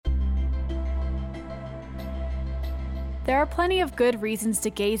There are plenty of good reasons to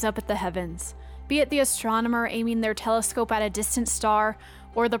gaze up at the heavens, be it the astronomer aiming their telescope at a distant star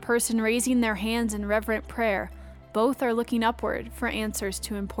or the person raising their hands in reverent prayer. Both are looking upward for answers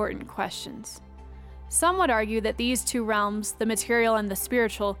to important questions. Some would argue that these two realms, the material and the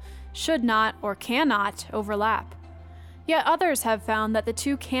spiritual, should not or cannot overlap. Yet others have found that the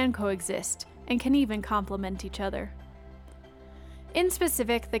two can coexist and can even complement each other. In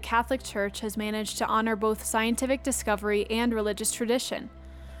specific, the Catholic Church has managed to honor both scientific discovery and religious tradition.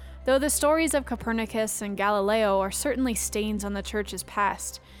 Though the stories of Copernicus and Galileo are certainly stains on the Church's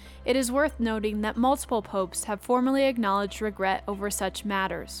past, it is worth noting that multiple popes have formally acknowledged regret over such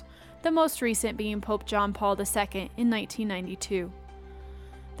matters, the most recent being Pope John Paul II in 1992.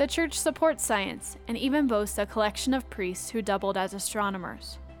 The Church supports science and even boasts a collection of priests who doubled as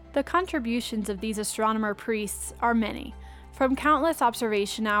astronomers. The contributions of these astronomer priests are many, from countless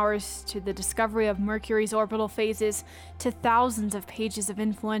observation hours to the discovery of Mercury's orbital phases to thousands of pages of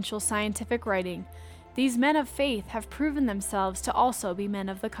influential scientific writing. These men of faith have proven themselves to also be men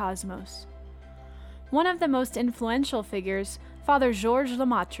of the cosmos. One of the most influential figures, Father Georges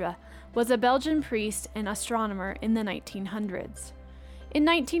Lemaitre, was a Belgian priest and astronomer in the 1900s. In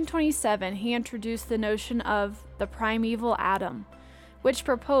 1927, he introduced the notion of the primeval atom, which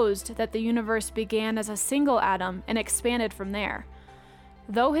proposed that the universe began as a single atom and expanded from there.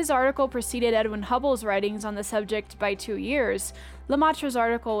 Though his article preceded Edwin Hubble's writings on the subject by 2 years, Lemaitre's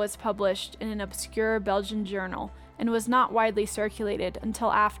article was published in an obscure Belgian journal and was not widely circulated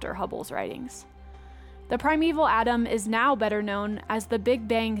until after Hubble's writings. The primeval atom is now better known as the Big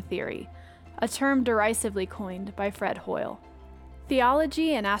Bang Theory, a term derisively coined by Fred Hoyle.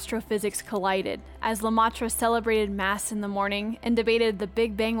 Theology and astrophysics collided as Lemaitre celebrated Mass in the morning and debated the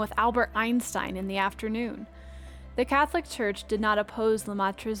Big Bang with Albert Einstein in the afternoon. The Catholic Church did not oppose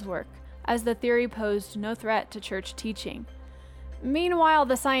Lemaitre's work, as the theory posed no threat to church teaching. Meanwhile,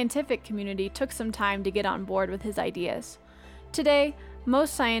 the scientific community took some time to get on board with his ideas. Today,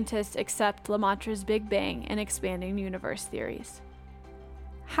 most scientists accept Lemaitre's Big Bang and expanding universe theories.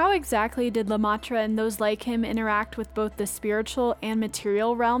 How exactly did Lemaitre and those like him interact with both the spiritual and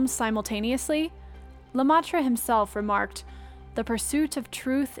material realms simultaneously? Lemaitre himself remarked, "The pursuit of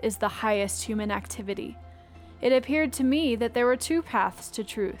truth is the highest human activity. It appeared to me that there were two paths to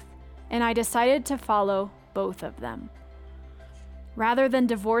truth, and I decided to follow both of them." Rather than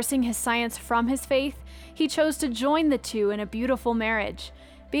divorcing his science from his faith, he chose to join the two in a beautiful marriage,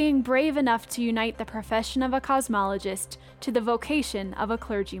 being brave enough to unite the profession of a cosmologist to the vocation of a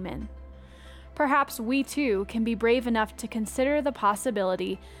clergyman. Perhaps we too can be brave enough to consider the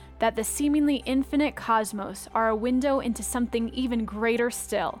possibility that the seemingly infinite cosmos are a window into something even greater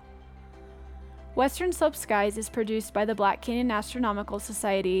still. Western Slope Skies is produced by the Black Canyon Astronomical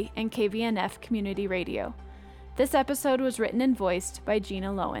Society and KVNF Community Radio. This episode was written and voiced by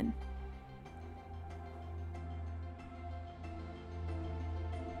Gina Lowen.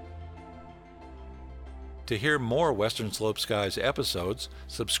 To hear more Western Slope Skies episodes,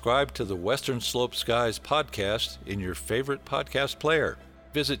 subscribe to the Western Slope Skies podcast in your favorite podcast player.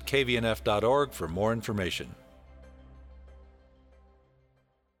 Visit kvnf.org for more information.